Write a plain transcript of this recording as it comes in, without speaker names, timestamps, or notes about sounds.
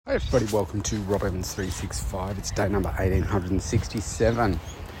Hey everybody, welcome to Rob Evans 365. It's day number 1867.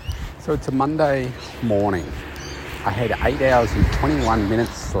 So it's a Monday morning. I had 8 hours and 21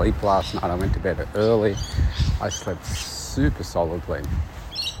 minutes sleep last night. I went to bed early. I slept super solidly.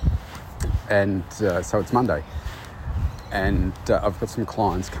 And so it's Monday. And I've got some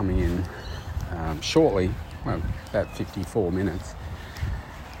clients coming in shortly, about 54 minutes.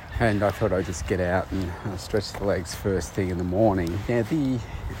 And I thought I'd just get out and stretch the legs first thing in the morning. Yeah,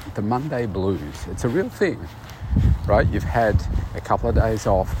 the Monday blues, it's a real thing, right? You've had a couple of days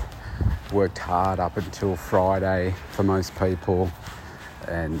off, worked hard up until Friday for most people,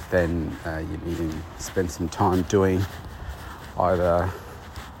 and then you need to spend some time doing either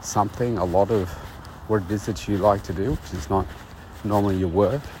something, a lot of what it is that you like to do, which is not normally your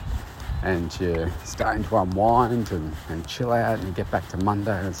work, and you're starting to unwind and chill out, and you get back to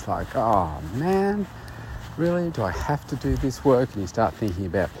Monday and it's like, oh man, really, do I have to do this work? And you start thinking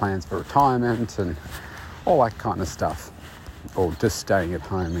about plans for retirement and all that kind of stuff, or just staying at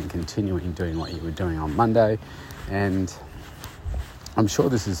home and continuing doing what you were doing on Monday. And I'm sure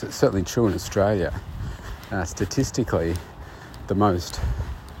this is certainly true in Australia. Statistically, the most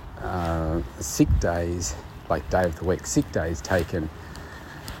sick days, like day of the week sick days taken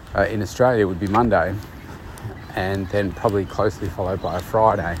in Australia would be Monday, and then probably closely followed by a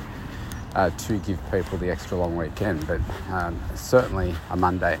Friday to give people the extra long weekend. But certainly a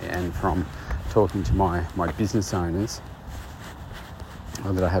Monday, and from talking to my business owners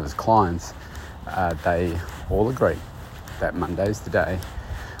that I have as clients, they all agree that Monday's the day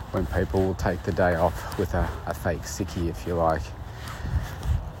when people will take the day off with a fake sickie, if you like.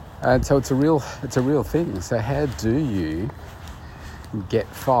 And so it's a real thing. So how do you get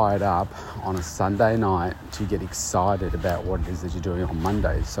fired up on a Sunday night to get excited about what it is that you're doing on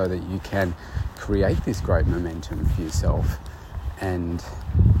Monday, so that you can create this great momentum for yourself and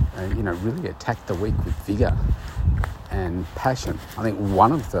really attack the week with vigor and passion? I think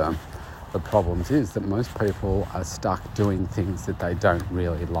one of the problems is that most people are stuck doing things that they don't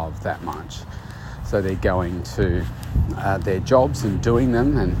really love that much. So they're going to their jobs and doing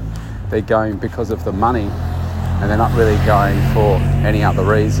them, and they're going because of the money, and they're not really going for any other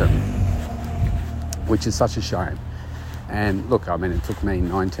reason, which is such a shame. And look, I mean, it took me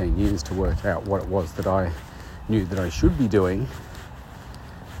 19 years to work out what it was that I knew that I should be doing.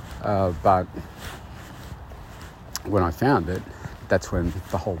 But when I found it, that's when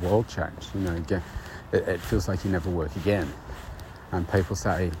the whole world changed. It feels like you never work again. And people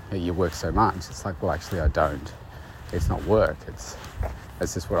say, hey, you work so much. It's like, well, actually I don't. It's not work. It's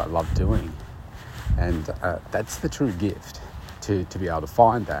just what I love doing. And that's the true gift, to be able to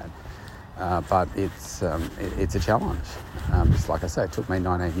find that. But it's a challenge. Just like I say, it took me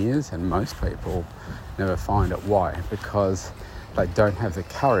 19 years, and most people never find it. Why? Because they don't have the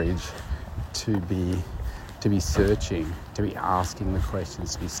courage to be searching, to be asking the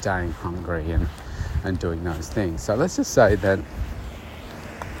questions, to be staying hungry and doing those things. So let's just say that.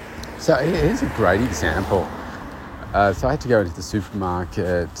 So here's a great example. So I had to go into the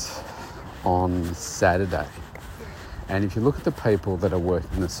supermarket on Saturday, and if you look at the people that are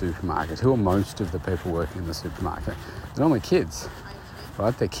working in the supermarket, who are most of the people working in the supermarket? They're normally kids,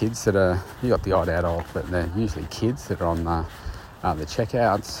 right? They're kids that are, you got the odd adult, but they're usually kids that are on the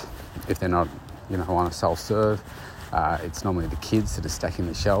checkouts. If they're not, on a self-serve, it's normally the kids that are stacking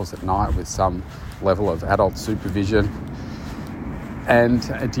the shelves at night with some level of adult supervision. And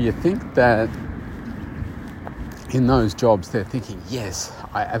do you think that in those jobs they're thinking, yes,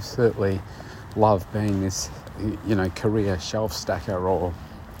 I absolutely love being this, career shelf stacker or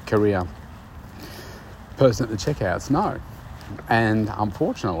career person at the checkouts? No. And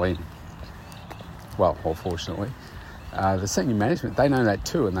unfortunately, or fortunately, the senior management, they know that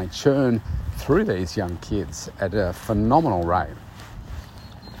too, and they churn through these young kids at a phenomenal rate,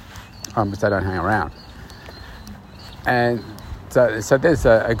 but they don't hang around. And so there's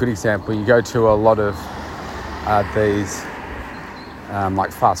a good example. You go to a lot of these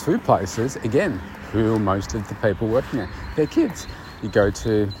like fast food places, again, who are most of the people working there? They're kids. You go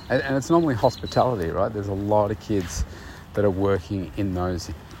to, and it's normally hospitality, right? There's a lot of kids that are working in those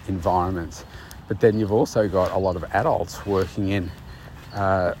environments. But then you've also got a lot of adults working in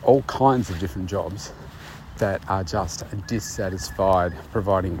all kinds of different jobs that are just dissatisfied,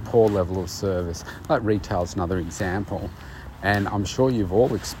 providing poor level of service. Like retail's another example. And I'm sure you've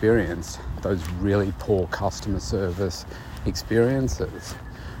all experienced those really poor customer service experiences.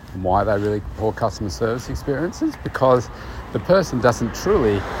 And why are they really poor customer service experiences? Because the person doesn't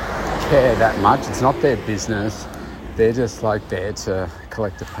truly care that much. It's not their business. They're just like there to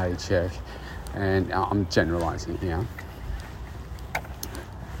collect a paycheck. And I'm generalizing here.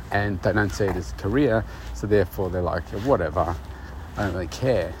 and they don't see it as a career, so therefore they're like, whatever, I don't really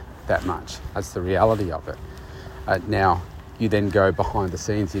care that much. That's the reality of it. Now, you then go behind the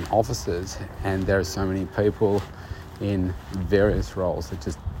scenes in offices, and there are so many people in various roles that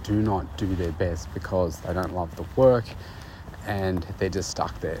just do not do their best because they don't love the work, and they're just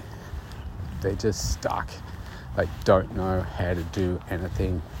stuck there. They're just stuck. They don't know how to do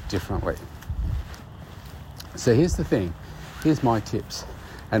anything differently. So here's the thing. Here's my tips.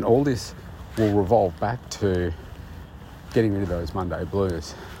 And all this will revolve back to getting rid of those Monday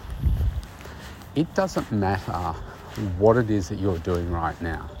blues. It doesn't matter what it is that you're doing right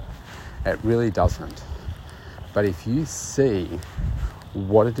now. It really doesn't. But if you see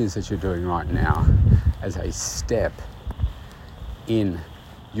what it is that you're doing right now as a step in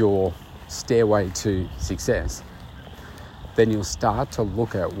your stairway to success, then you'll start to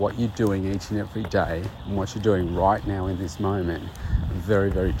look at what you're doing each and every day and what you're doing right now in this moment very,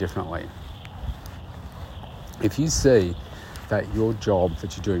 very differently. If you see that your job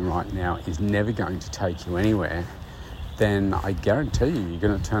that you're doing right now is never going to take you anywhere, then I guarantee you're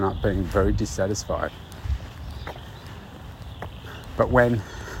going to turn up being very dissatisfied. But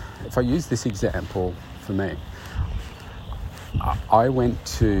if I use this example for me, I went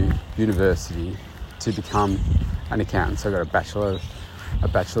to university to become an accountant. So I got a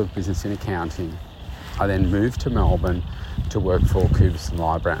Bachelor of Business in Accounting. I then moved to Melbourne to work for Coopers &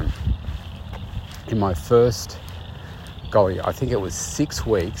 Lybrand. In my first, I think it was 6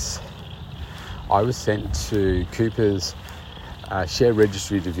 weeks, I was sent to Coopers' share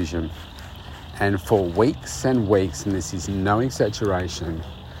registry division. And for weeks and weeks, and this is no exaggeration,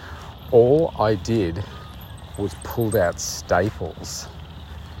 all I did was pulled out staples.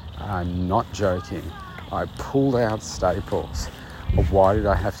 I'm not joking. I pulled out staples. Why did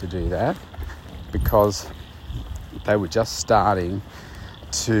I have to do that? Because they were just starting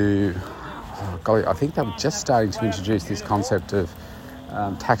to, I think they were just starting to introduce this concept of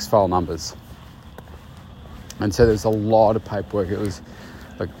tax file numbers. And so there's a lot of paperwork. It was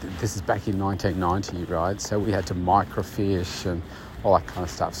like, this is back in 1990, right? So we had to microfiche and all that kind of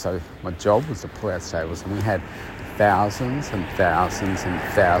stuff. So my job was to pull out staples, and we had thousands and thousands and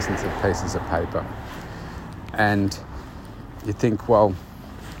thousands of pieces of paper. And you think, well,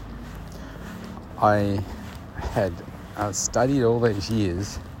 I had studied all these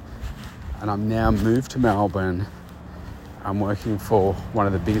years, and I'm now moved to Melbourne. I'm working for one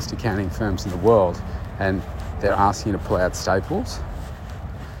of the biggest accounting firms in the world, and they're asking you to pull out staples.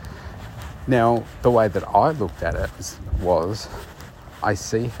 Now, the way that I looked at it was, I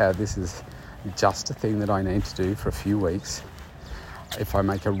see how this is just a thing that I need to do for a few weeks. If I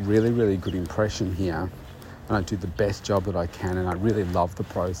make a really, really good impression here, and I do the best job that I can, and I really love the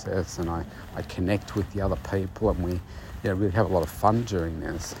process, and I connect with the other people, and we really have a lot of fun during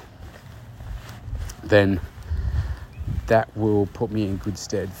this, then that will put me in good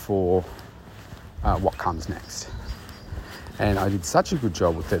stead for what comes next. And I did such a good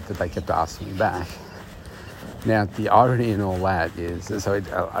job with it that they kept asking me back. Now, the irony in all that is, so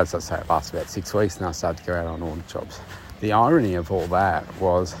as I say, it lasted about 6 weeks, and I started to go out on audit jobs. The irony of all that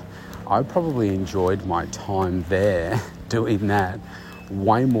was I probably enjoyed my time there doing that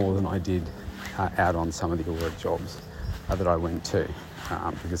way more than I did out on some of the audit jobs that I went to,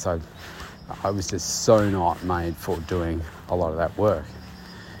 because I was just so not made for doing a lot of that work.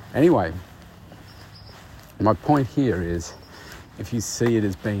 Anyway, my point here is, if you see it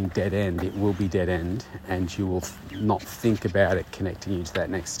as being dead end, it will be dead end, and you will not think about it connecting you to that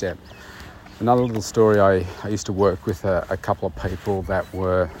next step. Another little story, I used to work with a couple of people it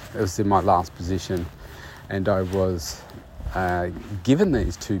was in my last position, and I was given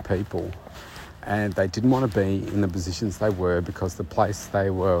these 2 people, and they didn't want to be in the positions they were because the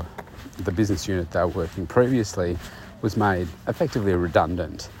business unit they were working previously was made effectively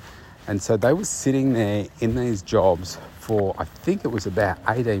redundant. And so they were sitting there in these jobs for, I think it was about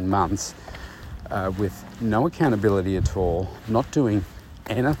 18 months, with no accountability at all, not doing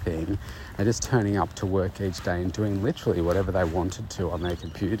anything, and just turning up to work each day and doing literally whatever they wanted to on their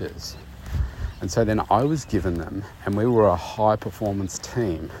computers. And so then I was given them, and we were a high performance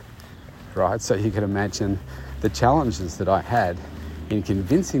team, right? So you can imagine the challenges that I had in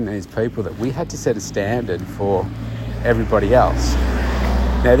convincing these people that we had to set a standard for everybody else.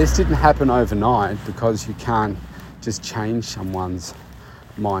 Now, this didn't happen overnight, because you can't just change someone's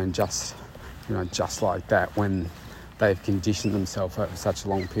mind just like that when they've conditioned themselves over such a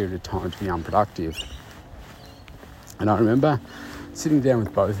long period of time to be unproductive. And I remember sitting down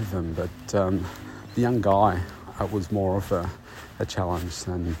with both of them, but the young guy was more of a challenge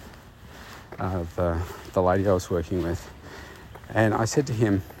than the lady I was working with. And I said to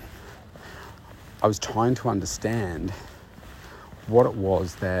him, I was trying to understand what it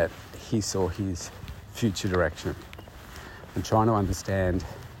was that he saw his future direction, and trying to understand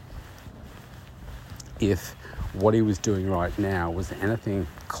if what he was doing right now was anything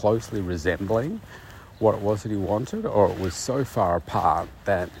closely resembling what it was that he wanted, or it was so far apart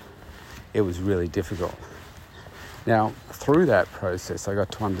that it was really difficult. Now, through that process, I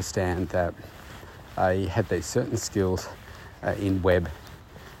got to understand that he had these certain skills in web,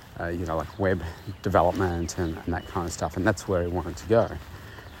 like web development and that kind of stuff, and that's where he wanted to go.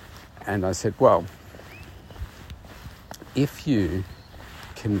 And I said, well, if you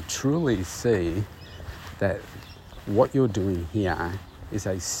can truly see that what you're doing here is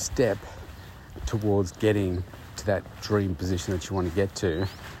a step towards getting to that dream position that you want to get to,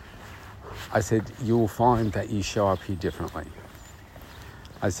 I said, you'll find that you show up here differently.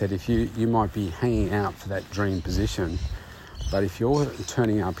 I said, if you might be hanging out for that dream position, but if you're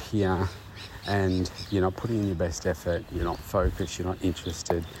turning up here and you're not putting in your best effort, you're not focused, you're not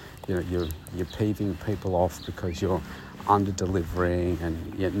interested, you're peeving people off because you're under-delivering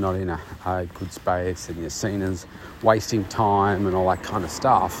and you're not in a good space and you're seen as wasting time and all that kind of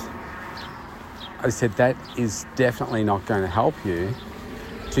stuff, I said, that is definitely not going to help you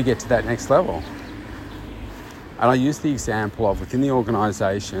to get to that next level. And I used the example of within the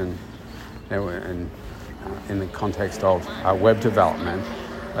organisation, and in the context of web development,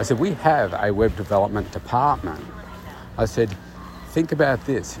 I said, we have a web development department. I said, think about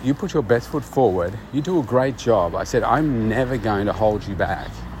this. You put your best foot forward. You do a great job. I said, I'm never going to hold you back.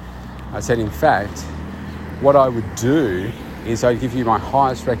 I said, in fact, what I would do is I'd give you my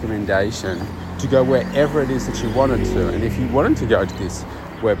highest recommendation to go wherever it is that you wanted to. And if you wanted to go to this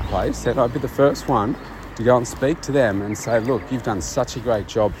web place, then I'd be the first one to go and speak to them and say, look, you've done such a great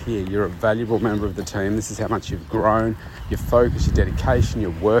job here. You're a valuable member of the team. This is how much you've grown, your focus, your dedication,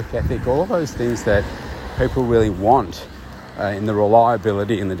 your work ethic, all of those things that people really want in the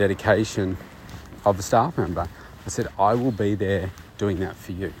reliability and the dedication of the staff member. I said, I will be there doing that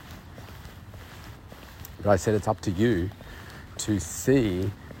for you. But I said, it's up to you to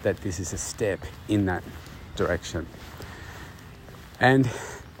see that this is a step in that direction. And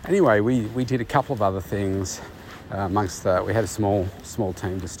anyway, we did a couple of other things we had a small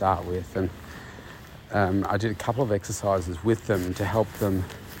team to start with, and I did a couple of exercises with them to help them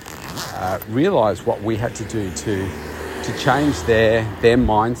realise what we had to do to change their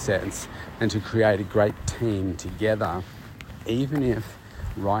mindsets and to create a great team together, even if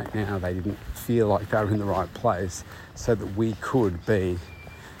right now they didn't feel like they were in the right place, so that we could be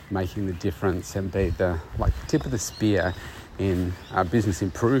making the difference and be the tip of the spear in business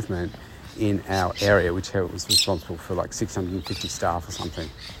improvement in our area, which was responsible for 650 staff or something.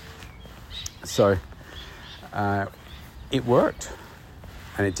 So it worked,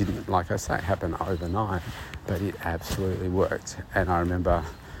 and it didn't, like I say, happen overnight, but it absolutely worked. And I remember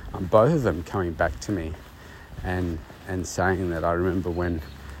both of them coming back to me and saying that, I remember when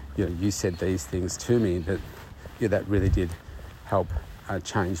you said these things to me, that really did help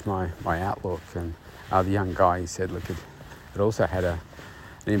change my outlook. And the young guy, he said, look, it also had an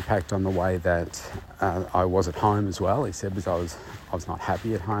impact on the way that I was at home as well. He said, because I was not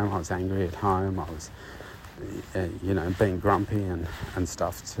happy at home, I was angry at home, I was being grumpy and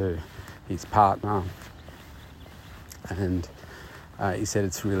stuff to his partner. And he said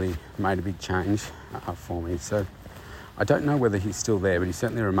it's really made a big change for me. So I don't know whether he's still there, but he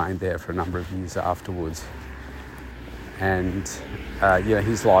certainly remained there for a number of years afterwards. And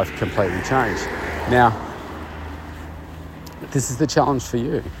his life completely changed. Now, this is the challenge for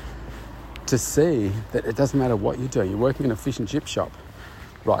you, to see that it doesn't matter what you're doing. You're working in a fish and chip shop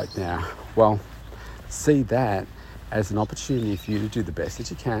right now. Well, see that as an opportunity for you to do the best that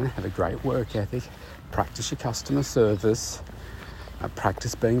you can, have a great work ethic, practice your customer service,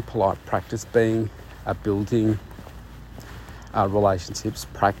 practice being polite, practice building relationships,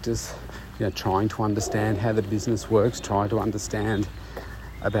 practice trying to understand how the business works, trying to understand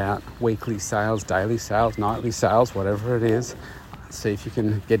about weekly sales, daily sales, nightly sales, whatever it is. See if you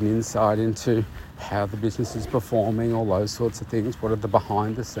can get an insight into how the business is performing, all those sorts of things. What are the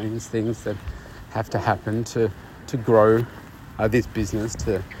behind the scenes things that have to happen to grow this business,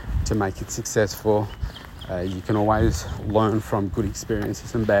 to make it successful. You can always learn from good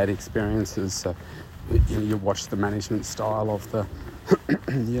experiences and bad experiences. So, you watch the management style of the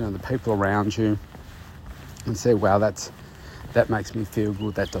the people around you and say, wow, that makes me feel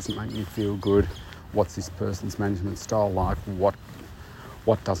good, that doesn't make me feel good. What's this person's management style like? What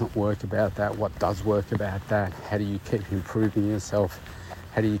doesn't work about that? What does work about that? How do you keep improving yourself?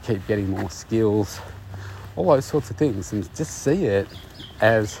 How do you keep getting more skills? All those sorts of things. And just see it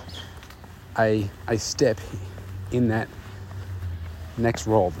as a step in that next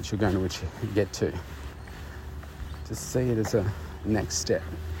role that you're going to get to. Just see it as a next step.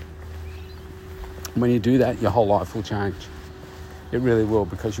 When you do that, your whole life will change. It really will,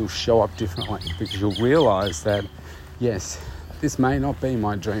 because you'll show up differently, because you'll realise that, yes, this may not be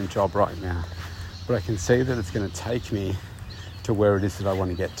my dream job right now, but I can see that it's going to take me to where it is that I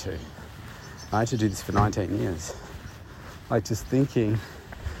want to get to. I had to do this for 19 years. Like, just thinking,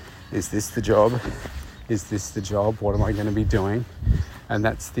 is this the job? Is this the job? What am I going to be doing? And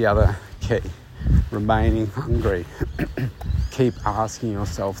that's the other key. Remaining hungry. Keep asking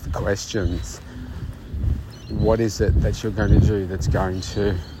yourself the questions. What is it that you're going to do that's going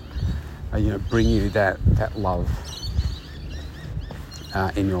to, bring you that love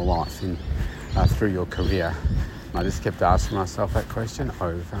in your life, through your career? And I just kept asking myself that question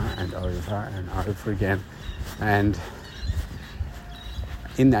over and over and over again. And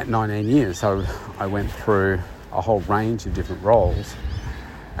in that 19 years, I went through a whole range of different roles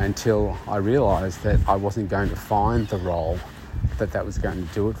until I realised that I wasn't going to find the role that was going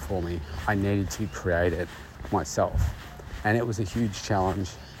to do it for me. I needed to create it myself. And it was a huge challenge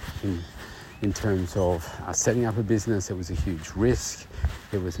in terms of setting up a business. It was a huge risk.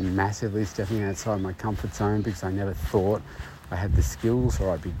 It was massively stepping outside my comfort zone, because I never thought I had the skills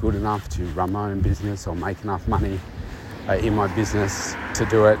or I'd be good enough to run my own business or make enough money in my business to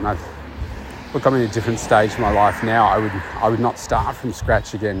do it. And I'm in a different stage of my life now. I would not start from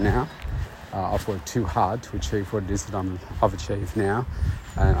scratch again now. I've worked too hard to achieve what it is that I've achieved now,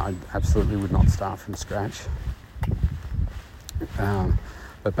 and I absolutely would not start from scratch.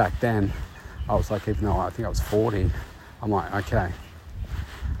 But back then, I was like, even though I think I was 40, I'm like, okay,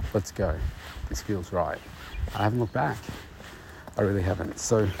 let's go. This feels right. I haven't looked back. I really haven't.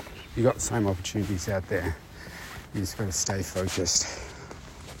 So you got the same opportunities out there. You just got to stay focused.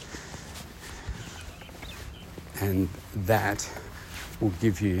 And that will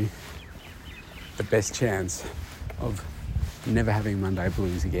give you the best chance of never having Monday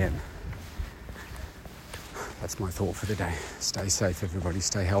blues again. That's my thought for the day. Stay safe, everybody.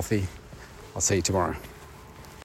 Stay healthy. I'll see you tomorrow.